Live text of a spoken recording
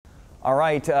All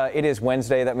right, it is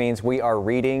Wednesday. That means we are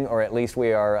reading, or at least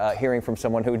we are hearing from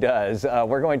someone who does.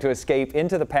 We're going to escape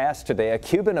into the past today. A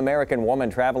Cuban-American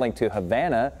woman traveling to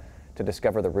Havana to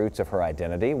discover the roots of her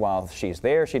identity. While she's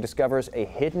there, she discovers a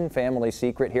hidden family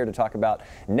secret. Here to talk about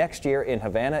Next Year in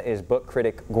Havana is book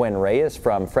critic Gwen Reyes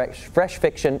from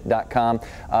freshfiction.com.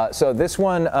 So this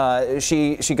one,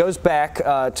 she goes back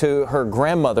to her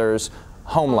grandmother's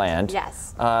homeland. Yes.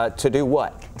 To do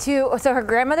what? So her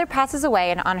grandmother passes away,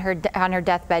 and on her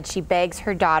deathbed, she begs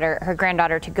her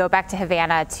granddaughter, to go back to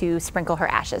Havana to sprinkle her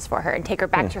ashes for her and take her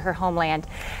back to her homeland.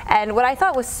 And what I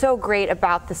thought was so great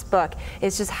about this book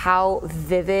is just how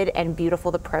vivid and beautiful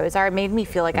the prose are. It made me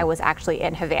feel like I was actually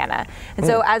in Havana. And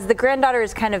so as the granddaughter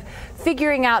is kind of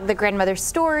figuring out the grandmother's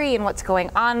story and what's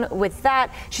going on with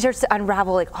that, she starts to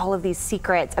unravel like all of these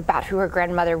secrets about who her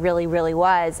grandmother really, really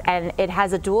was. And it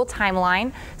has a dual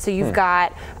timeline. So you've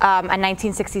got a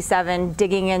 1967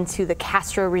 digging into the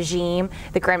Castro regime.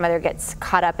 The grandmother gets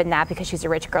caught up in that because she's a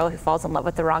rich girl who falls in love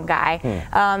with the wrong guy.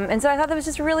 And so I thought that was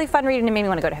just really fun reading, and made me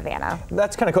want to go to Havana.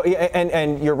 That's kind of cool. Yeah,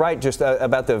 and you're right, just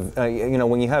about the, you know,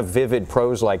 when you have vivid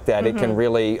prose like that, it can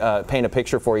really paint a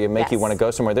picture for you, make you want to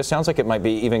go somewhere. This sounds like it might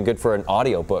be even good for an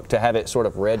audiobook, to have it sort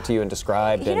of read to you and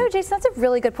described. You know, Jason, that's a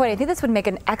really good point. I think this would make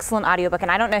an excellent audiobook, and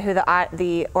I don't know who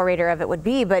the orator of it would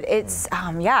be, but it's,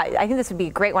 yeah, I think this would be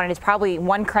a great one. And it's probably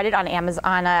one credit on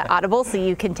Amazon Audible, so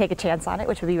you can take a chance on it,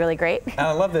 which would be really great. And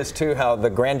I love this too, how the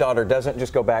granddaughter doesn't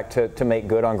just go back to make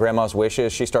good on grandma's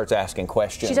wishes. She starts asking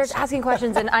questions. She starts asking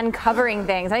questions and uncovering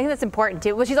things. I think that's important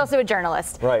too. Well, she's also a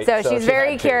journalist, right? So she's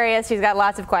very curious. She's got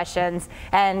lots of questions,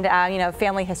 and you know,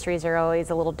 family histories are always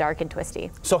a little dark and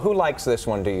twisty. So who likes this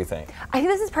one, do you think? I think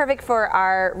this is perfect for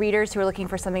our readers who are looking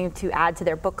for something to add to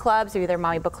their book clubs, or their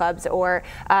mommy book clubs, or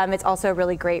it's also a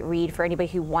really great read for anybody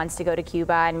who wants to go to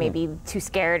Cuba and maybe too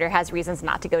scared or has reasons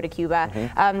not to go to Cuba.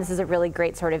 This is a really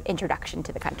great sort of introduction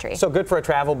to the country. So good for a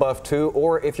travel buff too,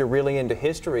 or if you're really into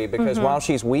history, because while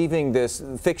she's weaving this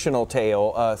fictional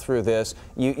tale through this,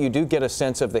 you do get a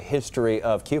sense of the history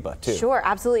of Cuba too. Sure,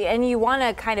 absolutely. And you want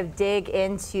to kind of dig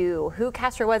into who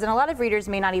Castro was, and a lot of readers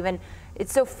may not even,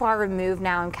 it's so far removed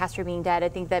now and Castro being dead, I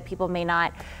think that people may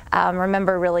not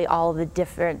remember really all the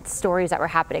different stories that were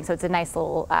happening. So it's a nice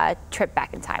little trip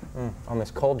back in time. On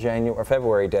this cold January or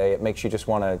February day, it makes you just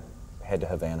want to head to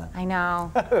Havana. I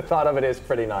know. The thought of it is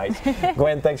pretty nice.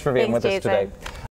 Gwen, thanks for being with us today.